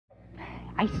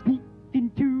I sneaked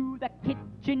into the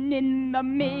kitchen in the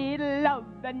middle of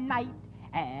the night,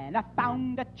 and I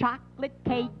found a chocolate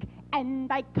cake,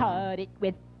 and I cut it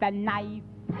with a knife.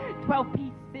 12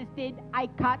 pieces did I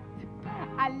cut,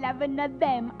 11 of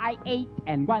them I ate,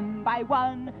 and one by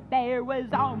one there was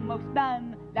almost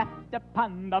none left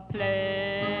upon the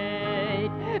plate.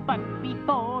 But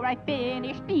before I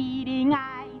finished eating,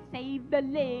 I saved a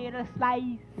little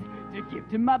slice to give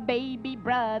to my baby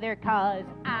brother, 'cause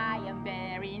I am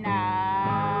very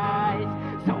nice.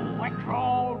 So I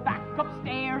crawled back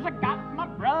upstairs, I got my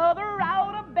brother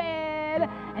out of bed,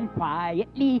 and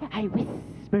quietly I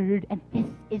whispered, and this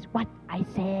is what I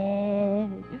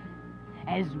said.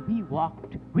 As we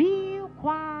walked real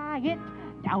quiet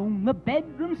down the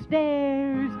bedroom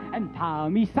stairs, and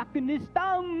Tommy sucking his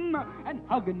thumb and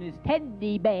hugging his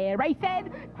teddy bear, I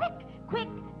said, "Quick, quick,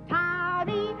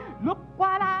 Tommy, look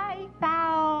what I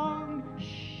found."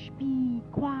 "Shh, be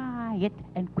quiet,"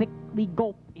 and quickly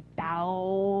gulp it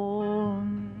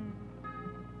down.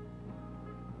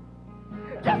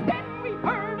 Just then we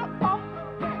heard a thump,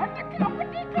 and the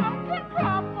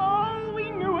clumpity-clump-and-clump. Oh, we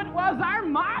knew it was our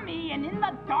mommy, and in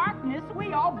the darkness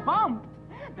we all bumped.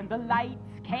 Then the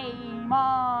lights came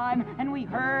on, and we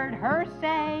heard her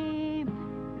say,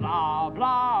 "Blah,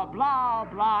 blah, blah,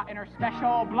 blah," in her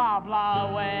special blah,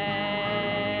 blah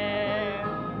way.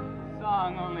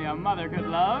 Song only a mother could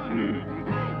love.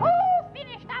 "Who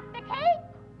finished up the cake?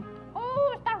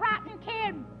 Who's the rotten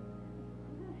kid?"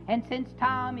 And since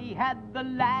Tommy had the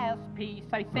last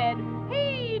piece, I said,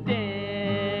 "He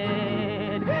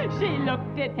did." She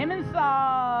looked at him and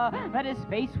saw that his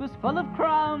face was full of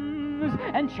crumbs,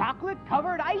 and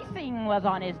chocolate-covered icing was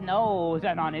on his nose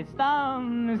and on his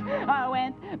thumbs. I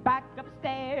went back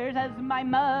upstairs as my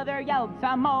mother yelled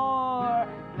some more,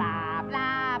 "Blah,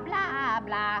 blah, blah,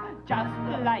 blah,"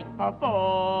 just like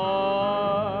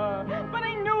before. But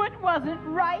I knew it wasn't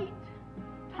right.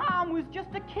 Tom was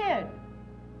just a kid.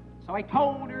 So I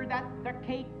told her that the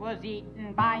cake was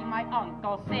eaten by my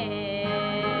Uncle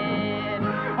Sid.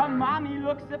 Mommy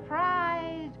looked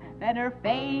surprised, then her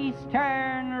face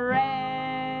turned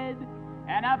red.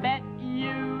 And I bet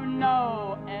you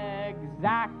know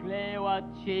exactly what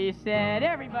she said.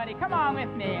 Everybody, come on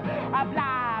with me. Blah,